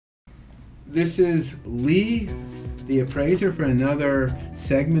This is Lee, the appraiser, for another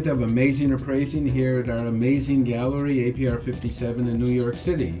segment of Amazing Appraising here at our amazing gallery, APR 57 in New York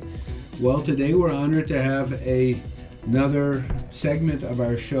City. Well, today we're honored to have another segment of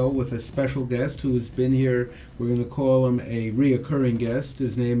our show with a special guest who has been here. We're going to call him a reoccurring guest.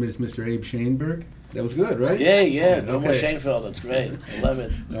 His name is Mr. Abe Shainberg. That was good, right? Yeah. No more Shainfeld. That's great. I love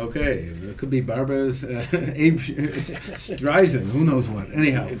it. Okay. It could be Barbara's Abe Streisand. Who knows what?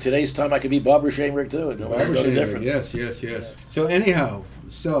 Anyhow. In today's time, I could be Barbara Shainberg, too. Barbara Shainberg. Yes. So anyhow,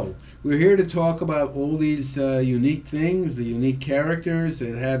 we're here to talk about all these unique things, the unique characters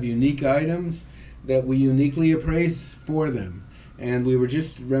that have unique items that we uniquely appraise for them. And we were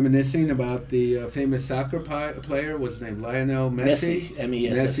just reminiscing about the famous soccer player, what's his name, Lionel Messi?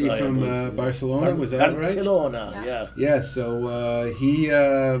 M-E-S-S-I. Messi from Barcelona, was that right? Barcelona, yeah. Yeah, so he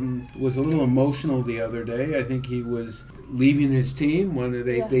was a little emotional the other day. I think he was leaving his team.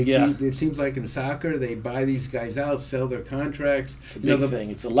 It seems like in soccer, they buy these guys out, sell their contracts. It's a big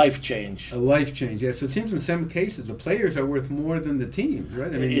thing. It's a life change. A life change, yeah. So it seems in some cases the players are worth more than the teams, right?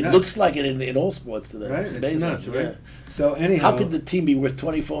 I mean, it looks like it in all sports today. Right? It's amazing. Nuts, right? Yeah. So anyhow, how could the team be worth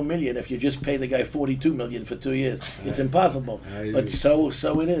 $24 million if you just pay the guy $42 million for 2 years? It's impossible. But so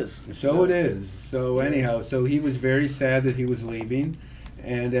it is. So it is. So anyhow, so he was very sad that he was leaving.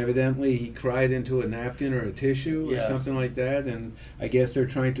 And evidently he cried into a napkin or a tissue or something like that. And I guess they're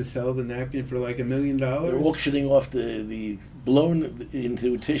trying to sell the napkin for like $1 million. They're auctioning off the blown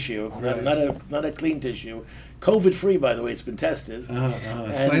into tissue, right. not a clean tissue. COVID-free, by the way, it's been tested.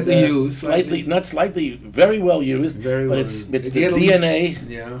 Slightly used. Not slightly, very well used. It's the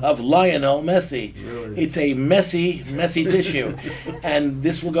DNA of Lionel Messi. Really? It's a messy tissue. And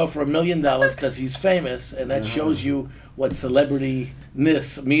this will go for $1 million because he's famous, and that shows you what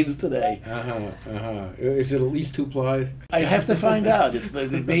celebrity-ness means today. Is it at least 2 ply? I have to find out.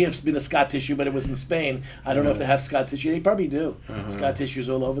 It may have been a Scott tissue, but it was in Spain. I don't know if they have Scott tissue. They probably do. Scott tissues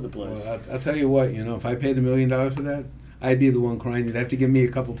all over the place. Well, I'll tell you what, if I paid $1 million for that, I'd be the one crying. You'd have to give me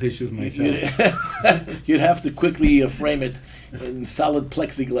a couple tissues myself. You'd have to quickly frame it in solid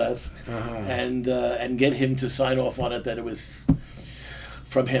plexiglass and get him to sign off on it that it was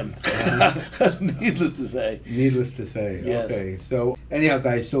from him. Needless to say. Yes. Okay. So anyhow,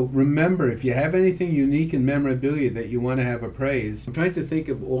 guys, so remember, if you have anything unique in memorabilia that you want to have appraised, I'm trying to think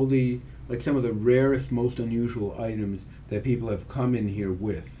of some of the rarest, most unusual items that people have come in here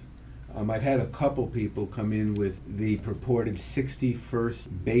with. I've had a couple people come in with the purported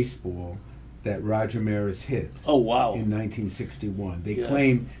 61st baseball that Roger Maris hit. Oh, wow. In 1961. They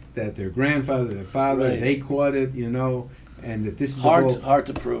claim that their grandfather, their father, they caught it, and that this is hard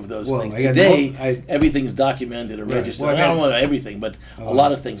to prove those things. Today, everything's documented and registered. I don't want everything, but a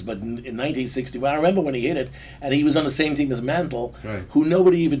lot of things. But in 1961, I remember when he hit it, and he was on the same team as Mantle, who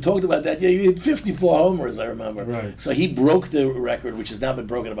nobody even talked about that. Yeah, he hit 54 homers, I remember. Right. So he broke the record, which has now been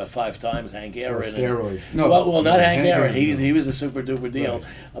broken about 5 times. Hank Aaron. Steroids. Well, not Hank Aaron. He was a super duper deal.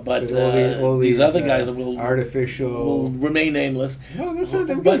 Right. But all these other guys will remain nameless. Well, that's not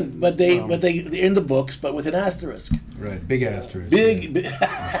them but they're in the books, but with an asterisk. Right. Big asterisk. Big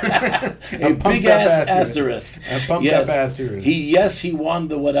ass asterisk. A pumped up asterisk. He won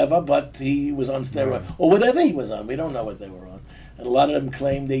the whatever, but he was on steroid or whatever he was on. We don't know what they were on, and a lot of them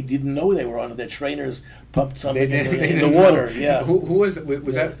claim they didn't know they were on it. Their trainers pumped something in the water. Know. Yeah. Who was it?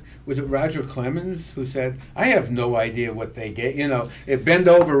 Was it Roger Clemens who said, "I have no idea what they get"? It bend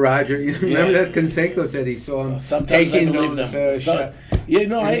over, Roger. Remember that Canseco said he saw him taking those shots. I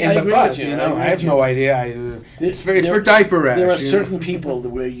agree with you. I have no idea. It's for diaper rash. There are certain people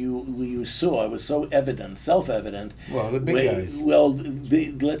where you saw it was so evident, self-evident. Well, the big guys. Well,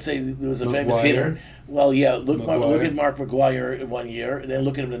 let's say there was a famous hitter. Well, yeah. Look at Mark McGwire 1 year, and then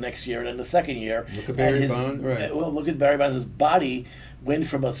look at him the next year, and then the second year. Look at Barry Bonds. Right. Well, look at Barry Bonds. His body went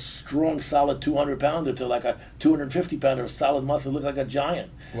from a strong, solid 200-pounder to like a 250-pounder of solid muscle. Looked like a giant.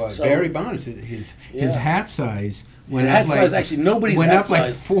 Well, Barry Bonds, his hat size went hat up size, actually, nobody's went hat up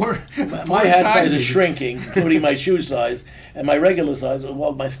size. Like four my hat size sizes. is shrinking, including my shoe size, and my regular size.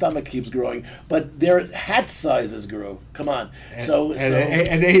 Well, my stomach keeps growing, but their hat sizes grew. Come on, and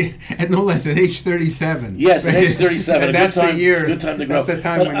no less at age 37. Yes, at age 37. That's the year. Good time to grow. That's the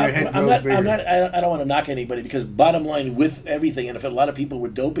time when your head grows bigger. I don't want to knock anybody because bottom line, with everything, and if a lot of people were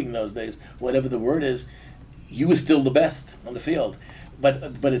doping those days, whatever the word is, you were still the best on the field.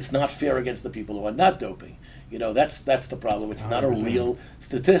 But it's not fair against the people who are not doping. That's the problem. It's not a real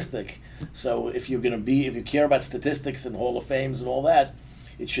statistic. So if you care about statistics and Hall of Fames and all that,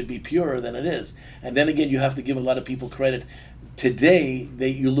 it should be purer than it is. And then again, you have to give a lot of people credit. Today,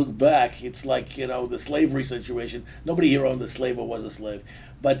 you look back, it's like, the slavery situation. Nobody here owned a slave or was a slave.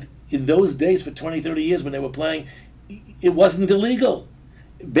 But in those days, for 20, 30 years when they were playing, it wasn't illegal.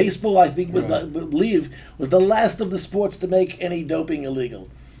 Baseball, I think, was the last of the sports to make any doping illegal.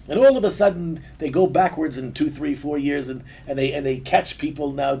 And all of a sudden, they go backwards in 2, 3, 4 years, and they catch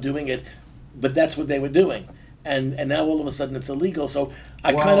people now doing it. But that's what they were doing. And now all of a sudden it's illegal. So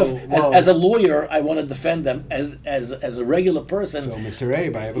I as a lawyer, I want to defend them. As a regular person. So, Mr.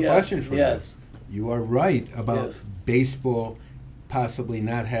 Abe, I have a question for you. Yes. You are right about baseball possibly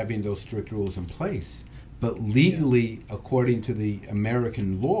not having those strict rules in place. But legally, according to the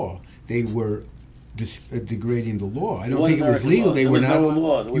American law, they were degrading the law. I don't think it was legal. They were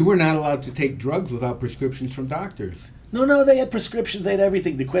not. You were not allowed to take drugs without prescriptions from doctors. No, they had prescriptions, they had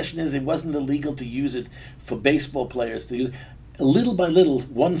everything. The question is, it wasn't illegal to use it for baseball players to use it. Little by little,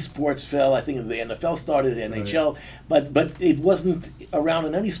 one sports fell. I think the NFL started, the NHL, but it wasn't around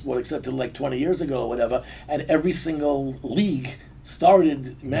in any sport except till like 20 years ago or whatever, and every single league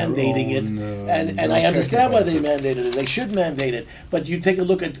started mandating it, and I understand why they mandated it. They should mandate it, but you take a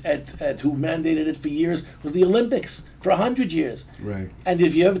look at who mandated it for years was the Olympics for 100 years. Right. And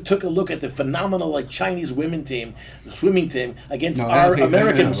if you ever took a look at the phenomenal Chinese swimming team against our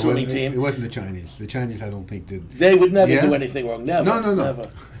American swimming team, it wasn't the Chinese. The Chinese, I don't think did. They would never do anything wrong. Never. No. Never.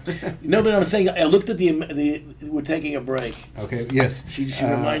 No, but I'm saying I looked at the. We're taking a break. Okay. Yes. She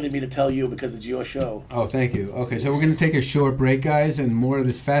reminded me to tell you because it's your show. Oh, thank you. Okay, so we're going to take a short break, guys, and more of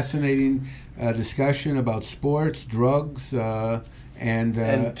this fascinating discussion about sports, drugs, and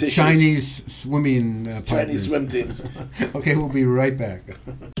Chinese swimming partners. Chinese swim teams. Okay, we'll be right back.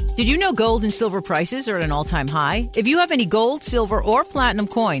 Did you know gold and silver prices are at an all-time high? If you have any gold, silver, or platinum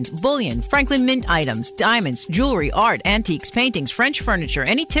coins, bullion, Franklin Mint items, diamonds, jewelry, art, antiques, paintings, French furniture,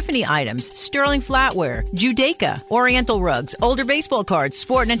 any Tiffany items, sterling flatware, Judaica, Oriental rugs, older baseball cards,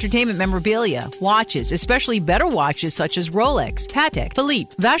 sport and entertainment memorabilia, watches, especially better watches such as Rolex, Patek,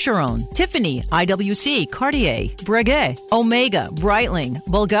 Philippe, Vacheron, Tiffany, IWC, Cartier, Breguet, Omega, Breitling,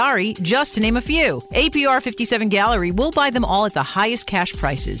 Bulgari, just to name a few. APR 57 Gallery will buy them all at the highest cash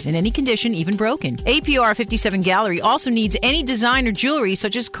prices in any condition, even broken. APR 57 Gallery also needs any designer jewelry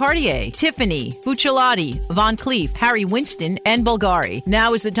such as Cartier, Tiffany, Buccellati, Van Cleef, Harry Winston, and Bulgari.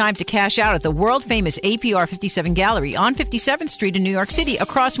 Now is the time to cash out at the world-famous APR 57 Gallery on 57th Street in New York City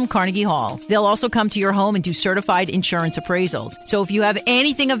across from Carnegie Hall. They'll also come to your home and do certified insurance appraisals. So if you have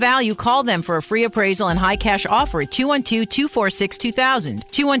anything of value, call them for a free appraisal and high cash offer at 212-246-2000,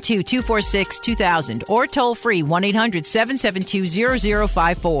 212-246-2000, or toll free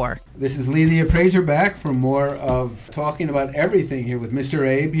 1-800-772-0054. This is Lee the Appraiser back for more of talking about everything here with Mr.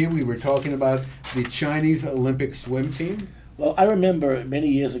 Abe here. We were talking about the Chinese Olympic swim team. Well, I remember many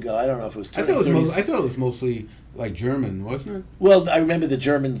years ago, I don't know if it was 20, I thought it was mostly like German, wasn't it? Well, I remember the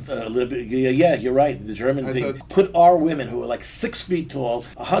German a little bit. Yeah, you're right. The German thing put our women who were like 6 feet tall,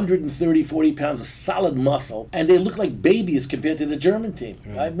 130, 40 pounds of solid muscle, and they look like babies compared to the German team.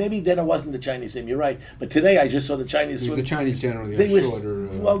 Right. Maybe then it wasn't the Chinese team. You're right. But today I just saw the Chinese swim. The Chinese generally are shorter.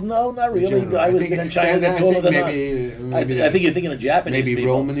 Well, no, not really. I was in China. They're taller than us. I think you're thinking of Japanese maybe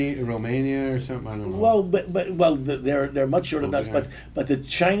people. Romania or something. I don't know. Well, they're much shorter than us. But the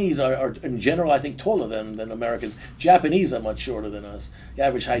Chinese are in general, I think, taller than Americans. Japanese are much shorter than us. The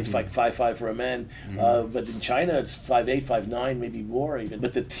average height's like 5'5" for a man, but in China it's 5'8", 5'9", maybe more even.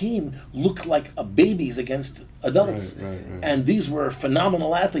 But the team looked like babies against adults, right. And these were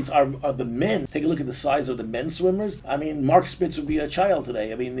phenomenal athletes. Are the men? Take a look at the size of the men swimmers. I mean, Mark Spitz would be a child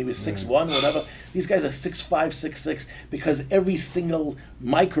today. I mean, he was 6'1", whatever. These guys are 6'5", 6'6", because every single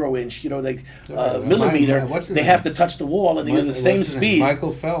micro inch, millimeter, they have to touch the wall, and they get the same speed.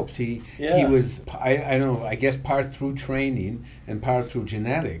 Michael Phelps, he was, I don't know, I guess part through training and part through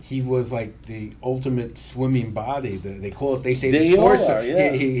genetic. He was like the ultimate swimming body. They call it. They say the torso.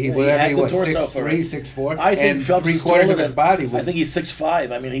 He had the torso 6'3", 6'4". I think Phelps is taller than his body. I think he's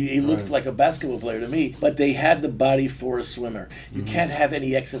 6'5". I mean, he looked like a basketball player to me. But they had the body for a swimmer. You can't have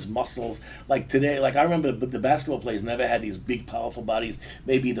any excess muscles like today. Like I remember the basketball players never had these big, powerful bodies.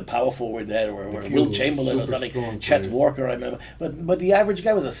 Maybe the power forward that, or Will Chamberlain or something. Chet Walker, I remember. But the average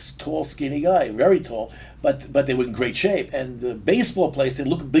guy was a tall, skinny guy, very tall. But but they were in great shape. And the baseball players, they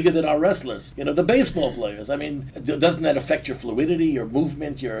look bigger than our wrestlers. The baseball players. I mean, doesn't that affect your fluidity, your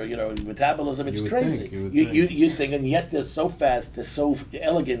movement, your metabolism? It's crazy. You'd think, and yet they're so fast, they're so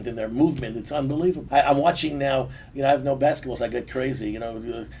elegant in their movement. It's unbelievable. I'm watching now. I have no basketball, so I get crazy.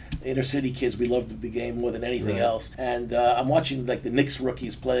 Inner city kids, we love the game more than anything else. And I'm watching like the Knicks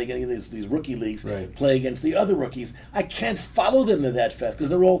rookies play against these rookie leagues, play against the other rookies. I can't follow them that fast because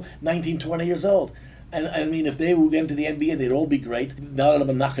they're all 19, 20 years old. And I mean, if they went to the NBA, they'd all be great. None of them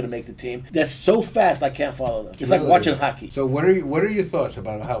are not going to make the team. They're so fast, I can't follow them. It's like watching hockey. So what are your thoughts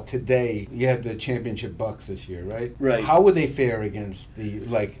about how today you have the championship Bucks this year, right? Right. How would they fare against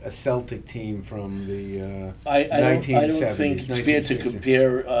a Celtic team from the 1970s? I don't think it's fair to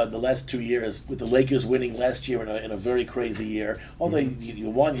compare the last 2 years with the Lakers winning last year in a very crazy year. Although you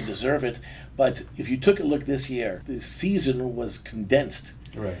won, you deserve it. But if you took a look this year, the season was condensed.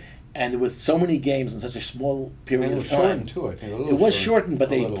 Right. And there was so many games in such a small period of time. Shortened too, I think. It was shortened, but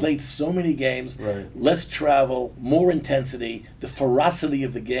they played so many games, less travel, more intensity. The ferocity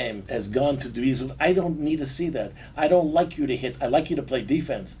of the game has gone to the reason I don't need to see that. I don't like you to hit. I like you to play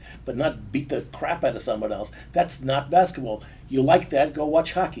defense, but not beat the crap out of someone else. That's not basketball. You like that, go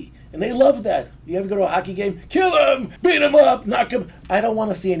watch hockey. And they love that. You ever go to a hockey game? Kill him! Beat him up! Knock him! I don't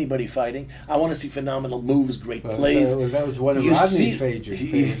want to see anybody fighting. I want to see phenomenal moves, great plays. That was one of Rodney's favorites.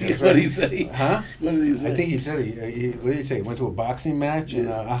 What did he say? Huh? What did he say? I think he said what did he say? He went to a boxing match and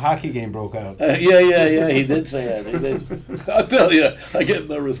a hockey game broke out. Yeah. He did say that. He did. I'll tell you, I get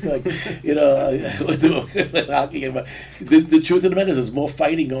no respect. I went to a hockey game. The truth of the matter is, there's more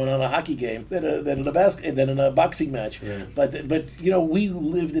fighting going on in a hockey game than in a boxing match. Right. But we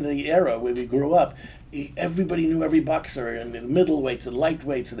lived in an era where we grew up. Everybody knew every boxer, and middleweights and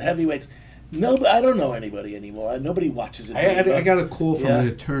lightweights and heavyweights. No, but I don't know anybody anymore. Nobody watches it. I got a call from an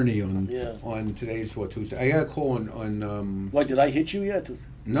attorney on today's Tuesday. I got a call on. What, did I hit you yet?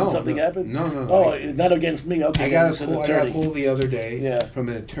 No. Something happened? No. Oh, not against me. Okay. I got a call the other day from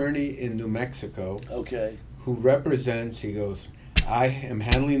an attorney in New Mexico. Okay. Who represents? He goes, I am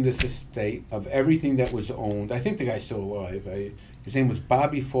handling this estate of everything that was owned. I think the guy's still alive. His name was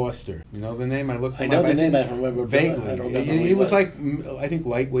Bobby Foster. You know the name? I know the name. I don't remember vaguely. I don't remember he was like, I think,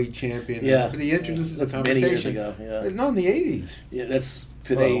 lightweight champion. Yeah. But he introduced that's the conversation. Many years ago. Yeah. No, in the 80s. Yeah, that's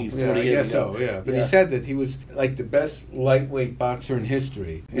today, 40 years ago. So, yeah. But he said that he was like the best lightweight boxer in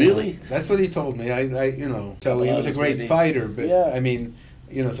history. Really? That's what he told me. So he was a great fighter. But I mean,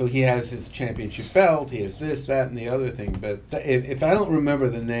 so he has his championship belt. He has this, that, and the other thing. But if I don't remember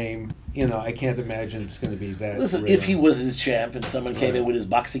the name, I can't imagine it's going to be that. Listen, if he was a champ and someone came in with his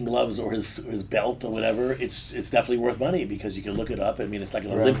boxing gloves or his belt or whatever, it's definitely worth money because you can look it up. I mean, it's like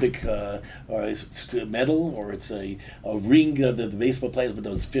an Olympic or a medal, or it's a ring that the baseball players with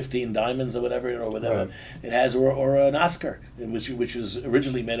those 15 diamonds or whatever. It has, or an Oscar, which was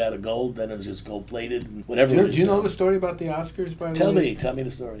originally made out of gold, then it's just gold plated and whatever. Do you know the story about the Oscars? By the way, tell me the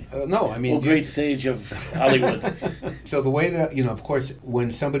story. No, I mean, great sage of Hollywood. So the way that of course,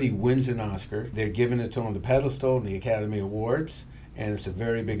 when somebody wins an Oscar, they're given it to them on the pedestal in the Academy Awards, and it's a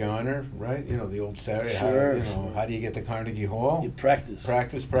very big honor, right? The old Saturday. Sure. How do you get to Carnegie Hall? You practice, right?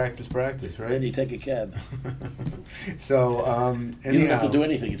 Then you take a cab. So, you don't have to do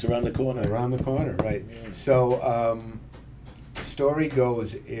anything. It's around the corner. Right? Yeah. So, story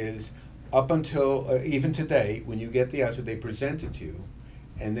goes is up until even today, when you get the Oscar, they present it to you,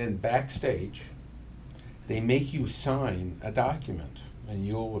 and then backstage, they make you sign a document. And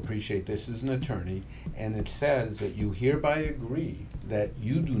you'll appreciate this as an attorney, and it says that you hereby agree that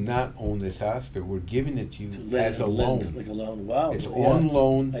you do not own this Oscar. We're giving it to you as a loan. Like a loan. Wow. It's on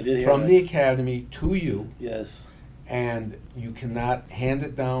loan from the Academy to you. Yes. And you cannot hand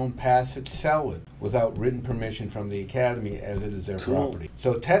it down, pass it, sell it without written permission from the Academy, as it is their property.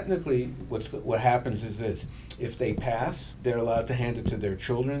 So technically, what happens is this. If they pass, they're allowed to hand it to their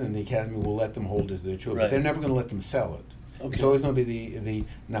children, and the Academy will let them hold it to their children. Right. They're never going to let them sell it. Okay. It's always going to be the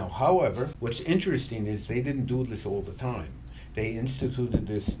now. However, what's interesting is they didn't do this all the time. They instituted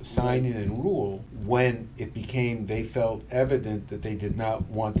this signing and rule when it became, they felt evident that they did not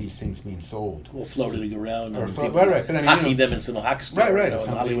want these things being sold. Well, floating around. Right. But I mean, hocking them in some hockey store. Right. On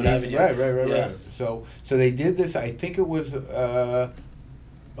Hollywood Avenue. Right. So they did this. I think it was about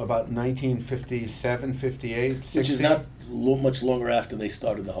 1957, 58, 60. much longer after they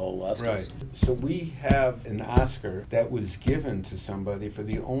started the whole Oscars. Right. So we have an Oscar that was given to somebody for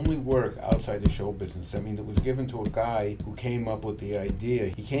the only work outside the show business. I mean, it was given to a guy who came up with the idea.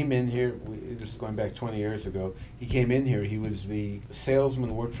 He came in here, this is going back 20 years ago, he came in here, he was the salesman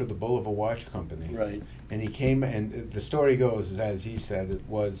who worked for the Bulliver Watch Company. Right. And he came, and the story goes, as he said, it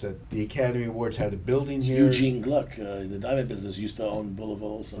was that the Academy Awards had a building here. Eugene Gluck, the diamond business, used to own Bulliver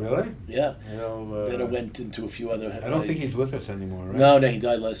also. Really? Yeah. Then it went into a few other... I don't think he's with us anymore, right? No, he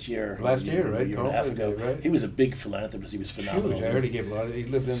died last year. Last year, right? A year and a half ago. Right? He was a big philanthropist. He was phenomenal. Huge. I heard he gave a lot. He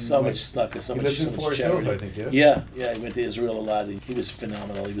lived in... So much stuff. He lived in Forest Hills, I think, yeah? Yeah, he went to Israel a lot. He was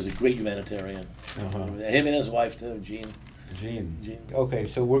phenomenal. He was a great humanitarian. Him and his wife, too, Jean. Okay,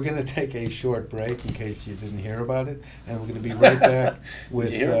 so we're going to take a short break in case you didn't hear about it, and we're going to be right back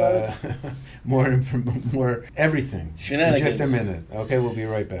with more everything. Shenanigans. In just a minute. Okay, we'll be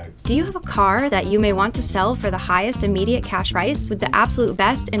right back. Do you have a car that you may want to sell for the highest immediate cash price with the absolute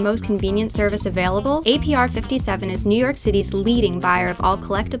best and most convenient service available? APR 57 is New York City's leading buyer of all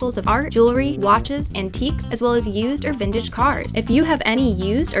collectibles of art, jewelry, watches, antiques, as well as used or vintage cars. If you have any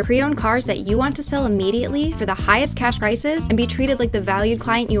used or pre-owned cars that you want to sell immediately for the highest cash prices and be treated like the valued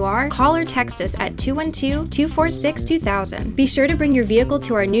client you are, call or text us at 212-246-2000. Be sure to bring your vehicle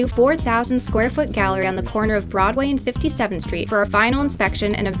to our new 4,000 square foot gallery on the corner of Broadway and 57th Street for a final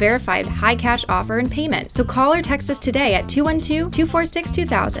inspection and a verified high cash offer and payment. So call or text us today at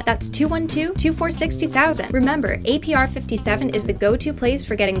 212-246-2000. That's 212-246-2000. Remember, APR 57 is the go-to place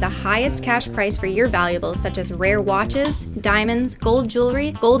for getting the highest cash price for your valuables such as rare watches, diamonds, gold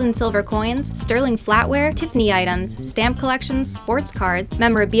jewelry, gold and silver coins, sterling flatware, Tiffany items, stamp collections, sports cards,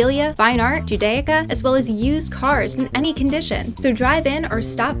 memorabilia, fine art, Judaica, as well as used cars in any condition. So drive in or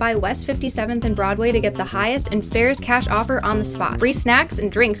stop by West 57th and Broadway to get the highest and fairest cash offer on the spot. Free snacks and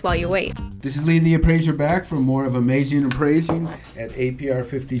drinks while you wait. This is Lee the Appraiser back for more of Amazing Appraising at APR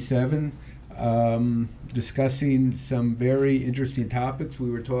 57. Discussing some very interesting topics.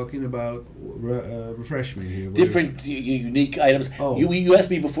 We were talking about refreshment here. Different unique items. Oh. You asked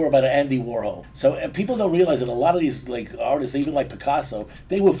me before about Andy Warhol. So people don't realize that a lot of these artists, even like Picasso,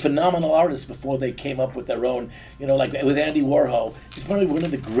 they were phenomenal artists before they came up with their own. Like with Andy Warhol, he's probably one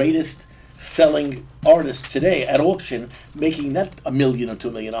of the greatest selling artists today at auction, making not $1 million or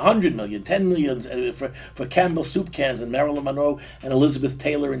 $2 million, $100 million, $10 million for Campbell soup cans and Marilyn Monroe and Elizabeth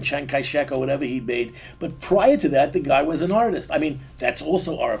Taylor and Chiang Kai-shek or whatever he made. But prior to that, the guy was an artist. I mean, that's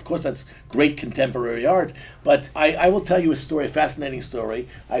also art. Of course, that's great contemporary art. But I will tell you a story, a fascinating story.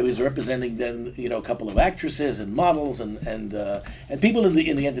 I was representing then, a couple of actresses and models and people in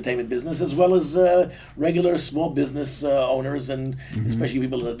the entertainment business, as well as regular small business owners and especially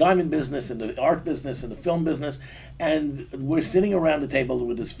people in the diamond business and the art business and the film business, and we're sitting around the table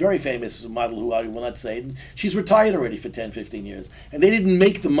with this very famous model who I will not say, and she's retired already for 10, 15 years, and they didn't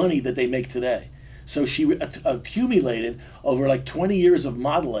make the money that they make today. So she accumulated over 20 years of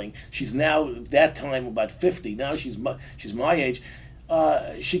modeling. She's now, at that time, about 50. Now she's my age.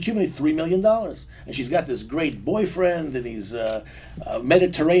 She accumulated $3 million, and she's got this great boyfriend, and he's a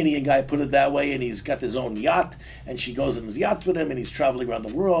Mediterranean guy, put it that way, and he's got his own yacht, and she goes in his yacht with him, and he's traveling around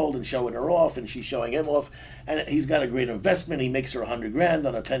the world and showing her off, and she's showing him off, and he's got a great investment. He makes her $100,000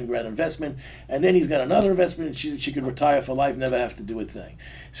 on a $10,000 investment, and then he's got another investment, and she could retire for life, never have to do a thing.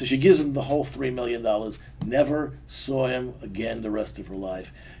 So she gives him the whole $3 million, never saw him again the rest of her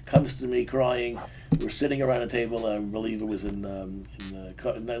life. Comes to me crying. We're sitting around a table. I believe it was in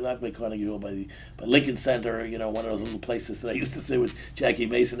not by Carnegie Hall, by Lincoln Center. One of those little places that I used to sit with Jackie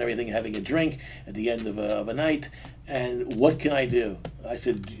Mason and everything, having a drink at the end of a night. And what can I do? I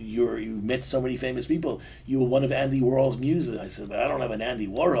said, you met so many famous people. You were one of Andy Warhol's muses. I said, but I don't have an Andy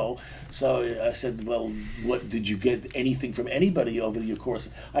Warhol. So I said, well, what did you get anything from anybody over your course?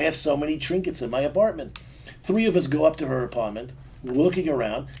 I have so many trinkets in my apartment. 3 of us go up to her apartment. We're looking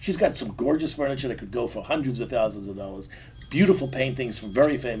around. She's got some gorgeous furniture that could go for hundreds of thousands of dollars. Beautiful paintings from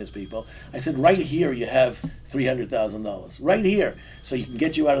very famous people. I said, right here you have $300,000. Right here. So you can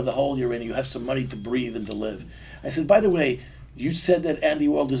get you out of the hole you're in. You have some money to breathe and to live. I said, by the way, you said that Andy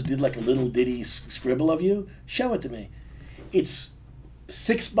Warhol just did like a little ditty scribble of you. Show it to me. It's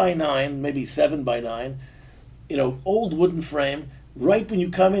 6x9, maybe 7x9, old wooden frame. Right when you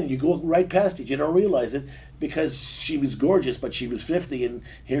come in, you go right past it. You don't realize it because she was gorgeous, but she was 50, and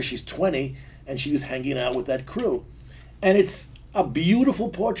here she's 20, and she was hanging out with that crew. And it's a beautiful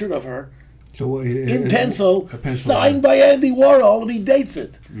portrait of her in pencil, signed by Andy Warhol, and he dates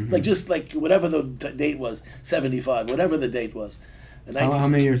it. Just like whatever the date was, 75, whatever the date was. How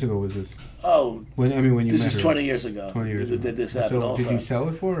many years ago was this? Oh, when you this met is her. 20 years ago. 20 years ago. This happened also. Did you sell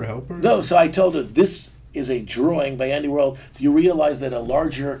it for her or help her? No, so I told her, this is a drawing by Andy Warhol, do you realize that a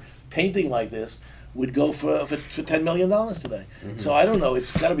larger painting like this would go for $10 million today? Mm-hmm. So I don't know.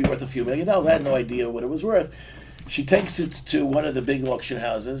 It's got to be worth a few $1 million. I had no idea what it was worth. She takes it to one of the big auction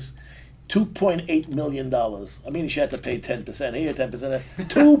houses. $2.8 million. I mean, she had to pay 10% here, 10%.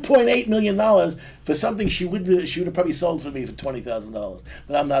 $2.8 million for something she would have probably sold for me for $20,000.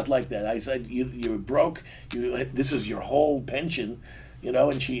 But I'm not like that. I said, you're broke. This is your whole pension. You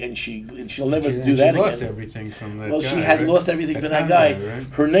know, and she'll never do that again. She lost everything from that guy. Well, she had lost everything from that guy. Right?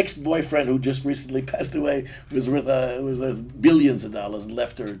 Her next boyfriend, who just recently passed away, was worth billions of dollars and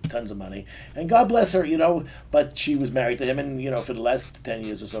left her tons of money. And God bless her, you know. But she was married to him, and you know, for the last 10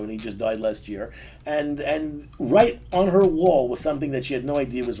 years or so, and he just died last year. And right on her wall was something that she had no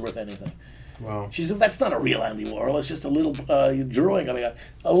idea was worth anything. Wow. She said, "That's not a real Andy Warhol. It's just a little drawing. I mean,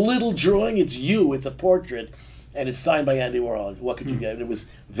 a little drawing. It's you. It's a portrait." And it's signed by Andy Warhol. What could you get? And it was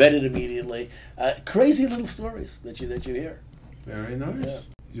vetted immediately. Crazy little stories that you hear. Very nice. Yeah.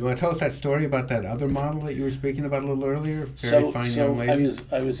 You want to tell us that story about that other model that you were speaking about a little earlier? Very fine young lady.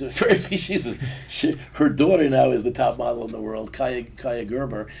 I was her daughter now is the top model in the world, Kaya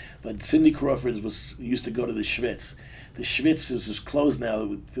Gerber. But Cindy Crawford used to go to the Schwitz. The Schwitz is closed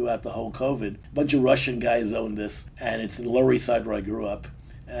now throughout the whole COVID. A bunch of Russian guys own this, and it's in the Lower East Side where I grew up.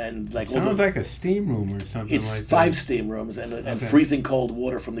 And like sounds like a steam room or something like that. It's 5 steam rooms and freezing cold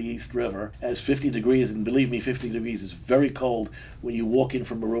water from the East River. And it's 50 degrees, and believe me, 50 degrees is very cold when you walk in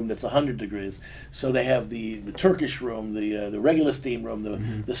from a room that's 100 degrees. So they have the Turkish room, the regular steam room,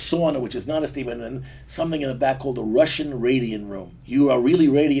 the sauna, which is not a steam room, and then something in the back called the Russian radiant room. You are really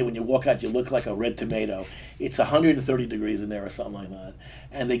radiant when you walk out. You look like a red tomato. It's 130 degrees in there or something like that.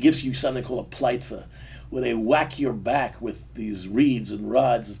 And they give you something called a pleitza, where they whack your back with these reeds and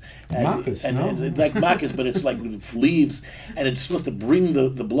rods. And it's like macas, but it's like with leaves, and it's supposed to bring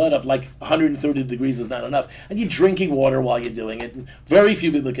the blood up. Like 130 degrees is not enough. And you're drinking water while you're doing it. And very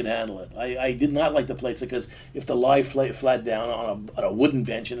few people can handle it. I did not like the plates because if the lie flat down on a wooden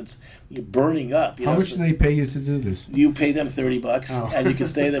bench and you're burning up. How much do they pay you to do this? You pay them $30, and you can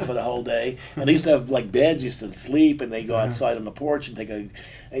stay there for the whole day. And they used to have like beds, used to sleep, and they go outside on the porch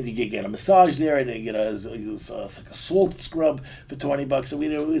and you get a massage there, and they get like a salt scrub for $20. I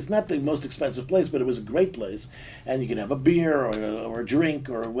mean, it's not the most expensive place, but it was a great place, and you can have a beer or a drink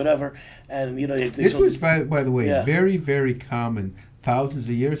or whatever. And you know, this was by the way very, very common thousands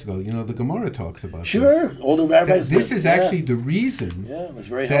of years ago. You know, the Gemara talks about this. All the rabbis. This is actually the reason. Yeah, it was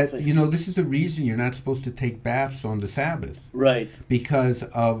very healthy. You know, this is the reason you're not supposed to take baths on the Sabbath. Right. Because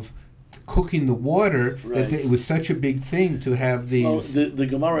of cooking the water, that it was such a big thing to have these. Well, the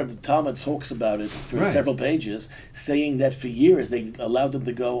Gemara, the Talmud talks about it for several pages, saying that for years they allowed them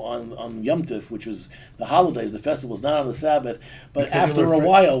to go on Yom Tov, which was the holidays, the festivals, not on the Sabbath. But because after a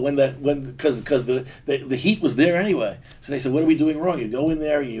while, because the heat was there anyway, so they said, "What are we doing wrong?" You go in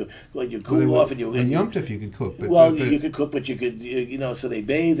there, you cool off, and you. In Yom Tov you could cook. You could cook, but you could, so they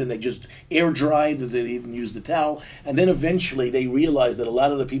bathed and they just air dried. They didn't use the towel, and then eventually they realized that a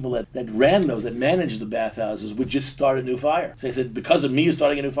lot of the people that ran those, that managed the bathhouses, would just start a new fire. So they said, because of me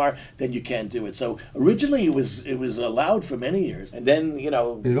starting a new fire, then you can't do it. So originally it was allowed for many years, and then it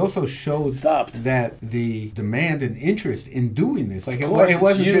also showed that the demand and interest in doing this, like it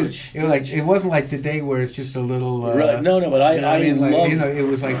wasn't huge. It wasn't like today where it's just a little. Right. No, but I love. It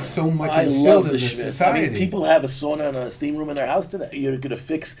was like so much instilled in the society. I mean, people have a sauna and a steam room in their house today. You're going to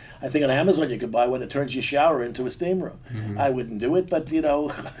fix. I think on Amazon you could buy one that turns your shower into a steam room. Mm-hmm. I wouldn't do it, but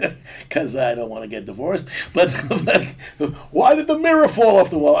because I don't want to get divorced. But why did the mirror fall off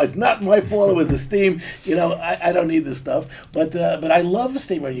the wall? It's not my fault. It was the steam. I don't need this stuff. But I love the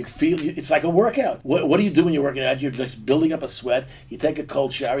steam room. You feel it's like a workout. What do you do when you're working out? You're just building up a sweat. You take a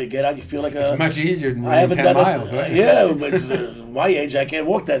cold shower. You get out. You feel like it's much easier than running 10 miles, right? Yeah, but my age, I can't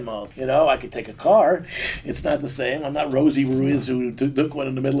walk 10 miles. I could take a car. It's not the same. I'm not Rosie Ruiz who took one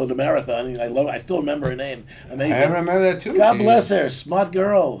in the middle of the marathon. I still remember her name. Amazing. I remember that too. God bless her. Smart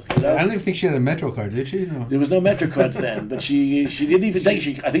girl. I don't even think she had a Metro card, did she? No. There was no Metro cards then, but she didn't even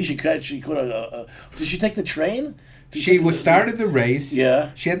think I think she could. Did she take the train? She started the race.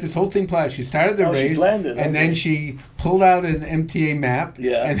 Yeah. She had this whole thing planned. She started the race. She planned it. And then she pulled out an MTA map.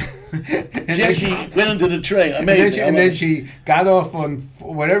 Yeah. And she went into the train. Amazing. And then she got off on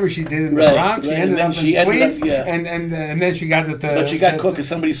whatever she did in the Bronx. She ended up in Queens. And then she got it. But she got caught because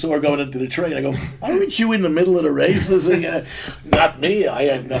somebody saw her going into the train. I go, aren't you in the middle of the race? Not me. I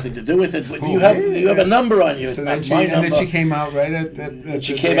have nothing to do with it. But you have a number on you. It's not my number. And then she came out right at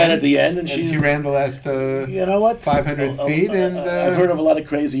she came out at the end, and she ran the last. 5 500 feet, and I've heard of a lot of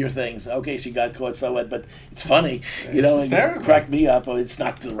crazier things. Okay, she got caught, so what? But it's funny, and it cracked me up. It's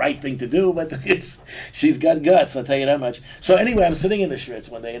not the right thing to do, but she's got guts. I'll tell you that much. So anyway, I'm sitting in the Schwitz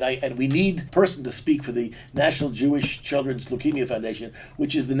one day, and we need a person to speak for the National Jewish Children's Leukemia Foundation,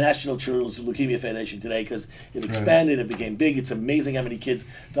 which is the National Children's Leukemia Foundation today, because it expanded, it became big. It's amazing how many kids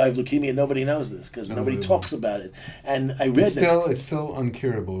die of leukemia. Nobody knows this because nobody talks about it. And I read it's still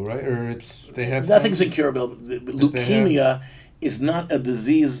uncurable, right? Or nothing's incurable. Leukemia is not a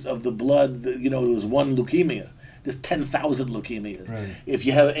disease of the blood. There's one leukemia. There's 10,000 leukemias. Right. If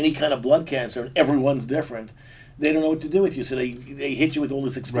you have any kind of blood cancer and everyone's different, they don't know what to do with you. So they hit you with all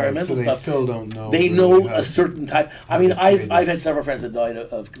this experimental stuff. They still don't know. They know a certain type. I mean, I've had several friends that died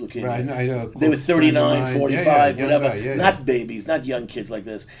of leukemia. Right, I know. They were 39, 45, whatever. Not babies. Babies, not young kids like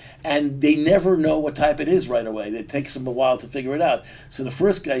this. And they never know what type it is right away. It takes them a while to figure it out. So the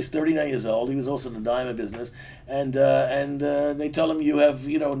first guy's 39 years old. He was also in the diamond business. And they tell him, you have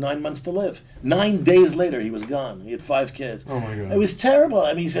 9 months to live. 9 days later, he was gone. He had 5 kids. Oh, my God. It was terrible.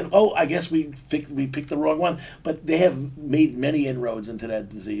 I mean, he said, I guess we picked the wrong one. But they have made many inroads into that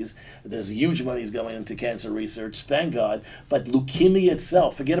disease. There's huge monies going into cancer research, thank God. But leukemia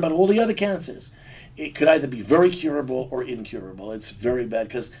itself, forget about all the other cancers. It could either be very curable or incurable. It's very bad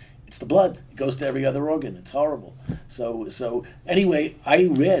because it's the blood. It goes to every other organ. It's horrible. So anyway, I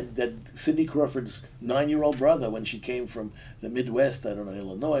read that Cindy Crawford's 9-year-old brother, when she came from the Midwest, I don't know,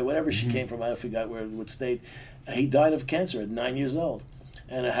 Illinois, whatever she came from, I forgot what state, he died of cancer at 9 years old.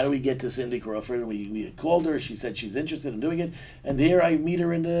 And how do we get to Cindy Crawford? We called her. She said she's interested in doing it. And here I meet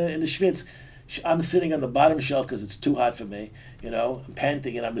her in the Schwitz. I'm sitting on the bottom shelf because it's too hot for me, I'm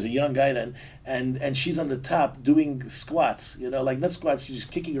panting, and I was a young guy then, and she's on the top doing squats, like not squats, she's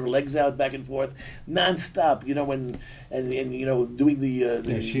just kicking her legs out back and forth, nonstop, doing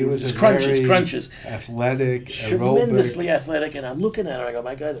the crunches. Athletic, tremendously athletic, and I'm looking at her, I go,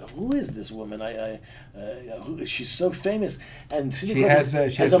 my God, who is this woman? She's so famous, and she has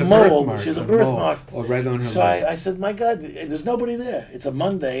a mole, she has a birthmark. Right on her so I said, my God, there's nobody there. It's a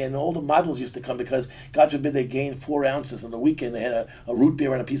Monday, and all the models used to come because, God forbid, they gained 4 ounces on the weekend. They had a root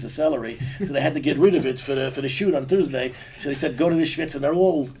beer and a piece of celery, so they had to get rid of it for the shoot on Tuesday. So they said, go to the Schwitz, and they're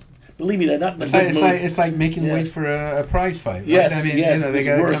all, believe me, they're not in the good mood. It's like making weight for a prize fight. Right? Yes, I mean, they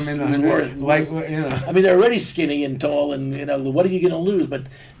got to come in I mean, they're already skinny and tall, and what are you going to lose? But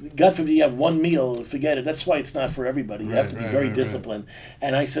God forbid you have one meal, forget it. That's why it's not for everybody. You have to be very disciplined.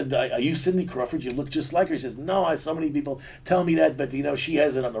 And I said, are you Cindy Crawford? You look just like her. She says, no, so many people tell me that, but she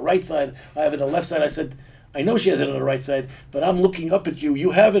has it on the right side. I have it on the left side. I said, I know she has it on the right side, but I'm looking up at you.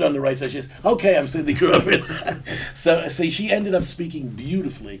 You have it on the right side. She says, okay, I'm Cindy Crawford. So she ended up speaking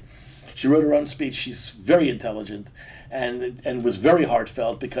beautifully. She wrote her own speech. She's very intelligent and was very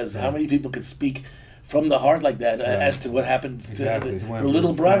heartfelt because how many people could speak from the heart like that as to what happened to her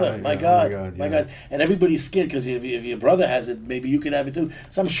little brother. My God. And everybody's scared because if your brother has it, maybe you could have it too.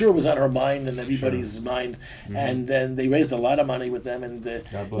 So I'm sure it was on her mind and everybody's mind. And they raised a lot of money with them. And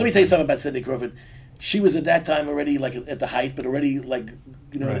let me tell you something about Cindy Crawford. She was at that time already like at the height, but already like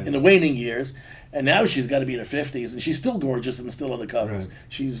in the waning years, and now she's got to be in her 50s, and she's still gorgeous and still on the covers. Right.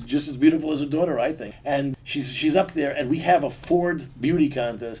 She's just as beautiful as her daughter, I think, and she's up there. And we have a Ford beauty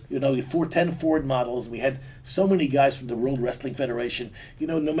contest. 10 Ford models. We had so many guys from the World Wrestling Federation.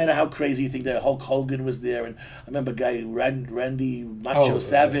 No matter how crazy you think that Hulk Hogan was there, and I remember a guy Randy Macho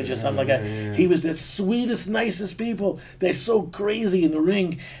Savage or something like that. Yeah. He was the sweetest, nicest people. They're so crazy in the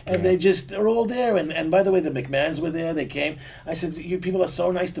ring, and they're all there. And by the way, the McMahons were there. They came. I said, you people are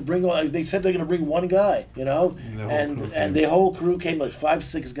so nice to bring all. They said they're going to bring one guy, and the whole crew came, like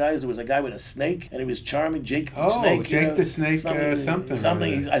 5-6 guys. There was a guy with a snake, and he was charming, Jake the Snake. Jake the Snake,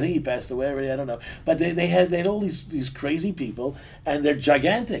 something. I think he passed away already. I don't know. But they had all these crazy people, and they're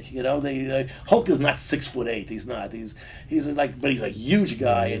gigantic. Hulk is not 6'8". He's not. But he's a huge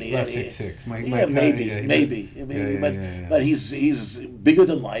guy, and he's 6'6". Maybe. But he's bigger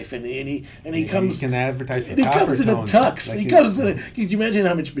than life, and he comes. He can advertise for He comes in a tux. Can you imagine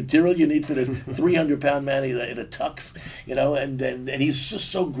how much material you need for this 300-pound man in a tux? And he's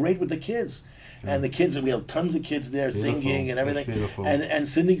just so great with the kids. And the kids, we had tons of kids there singing and everything. And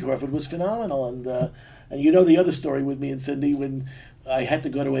Cindy Crawford was phenomenal. And the other story with me and Cindy, when I had to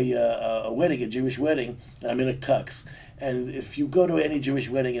go to a wedding, a Jewish wedding, and I'm in a tux. And if you go to any Jewish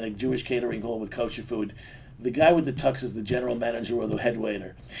wedding in a Jewish catering hall with kosher food, the guy with the tux is the general manager or the head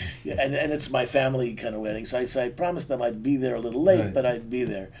waiter. And it's my family kind of wedding. So I promised them I'd be there a little late, but I'd be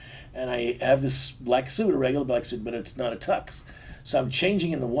there. And I have this black suit, a regular black suit, but it's not a tux. So I'm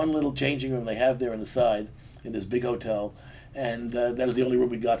changing in the one little changing room they have there on the side in this big hotel. And that was the only room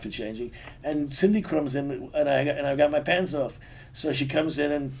we got for changing. And Cindy comes in, and I got my pants off. So she comes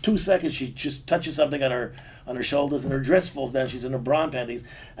in, and 2 seconds she just touches something on her shoulders, and her dress falls down. She's in her bra and panties,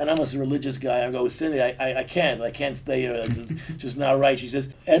 and I'm a religious guy. I go, Cindy, I can't stay here. It's just not right. She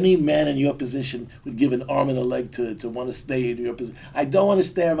says, any man in your position would give an arm and a leg to want to stay in your position. I don't want to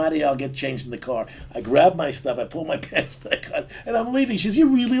stay. I'm out of here. I'll get changed in the car. I grab my stuff. I pull my pants back on, and I'm leaving. She says, you're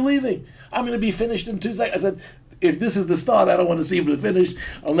really leaving? I'm going to be finished in 2 seconds. I said, if this is the start, I don't want to see him to finish.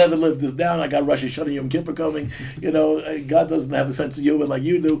 I'll never live this down. I got Rosh Hashanah Yom Kippur coming. God doesn't have a sense of humor like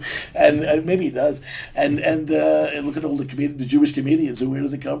you do, and maybe he does. And look at all the Jewish comedians. So where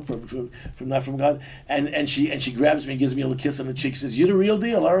does it come from? Not from God. And she grabs me and gives me a little kiss on the cheek. She says, "You're the real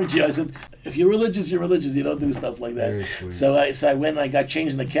deal, aren't you?" I said, "If you're religious, you're religious. You don't do stuff like that." So I went and I got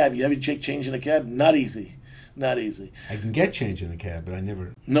changed in the cab. You ever change in a cab? Not easy. Not easy. I can get change in the cab, but I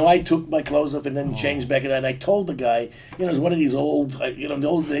never... No, I took my clothes off and then changed back in. And I told the guy, it was one of these old, in the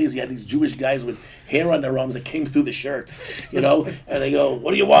old days, you had these Jewish guys with hair on their arms that came through the shirt, and they go,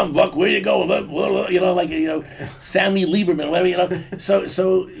 "What do you want, Buck? Where you go?" Sammy Lieberman, whatever,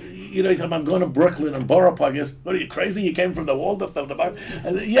 So I'm going to Brooklyn and Borough Park. He goes, "What are you, crazy? You came from the Waldorf to the bar?"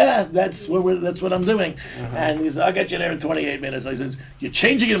 I said, "Yeah, that's what I'm doing." Uh-huh. And he said, "I'll get you there in 28 minutes." I said, "You're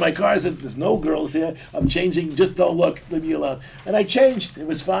changing in my car?" I said, "There's no girls here. I'm changing. Just don't look. Leave me alone." And I changed. It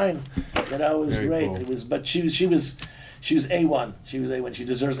was fine. It was very great. Cool. It was, but she was A1. She was A1. She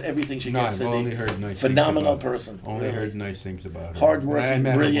deserves everything she gets. I've only heard nice phenomenal things about person. Only heard nice things about her. Hardworking, I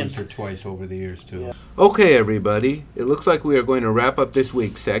met brilliant. her once or twice over the years too. Yeah. Okay, everybody. It looks like we are going to wrap up this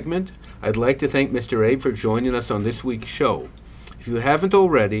week's segment. I'd like to thank Mr. Abe for joining us on this week's show. If you haven't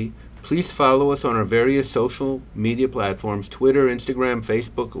already, please follow us on our various social media platforms: Twitter, Instagram,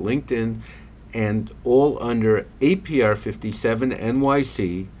 Facebook, LinkedIn, and all under APR57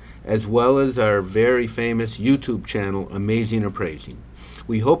 NYC, as well as our very famous YouTube channel, Amazing Appraising.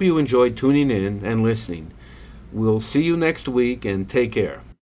 We hope you enjoyed tuning in and listening. We'll see you next week, and take care.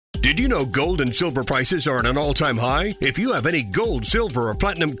 Did you know gold and silver prices are at an all-time high? If you have any gold, silver, or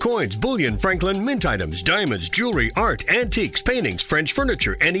platinum coins, bullion, Franklin Mint items, diamonds, jewelry, art, antiques, paintings, French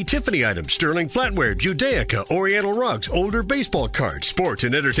furniture, any Tiffany items, sterling flatware, Judaica, Oriental rugs, older baseball cards, sports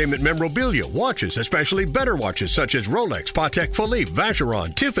and entertainment memorabilia, watches, especially better watches such as Rolex, Patek Philippe,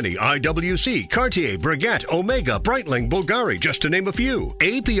 Vacheron, Tiffany, IWC, Cartier, Breguet, Omega, Breitling, Bulgari, just to name a few,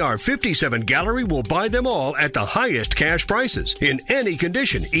 APR 57 Gallery will buy them all at the highest cash prices, in any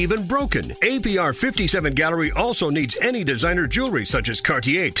condition, even broken. APR 57 Gallery also needs any designer jewelry such as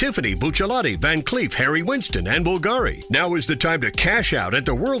Cartier, Tiffany, Buccellati, Van Cleef, Harry Winston, and Bulgari. Now is the time to cash out at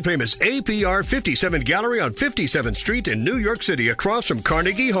the world-famous APR 57 Gallery on 57th Street in New York City across from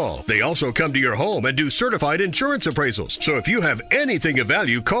Carnegie Hall. They also come to your home and do certified insurance appraisals. So if you have anything of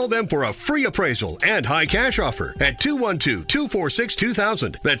value, call them for a free appraisal and high cash offer at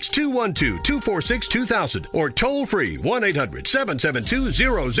 212-246-2000. That's 212-246-2000 or toll free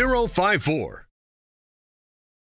 1-800-772-0054.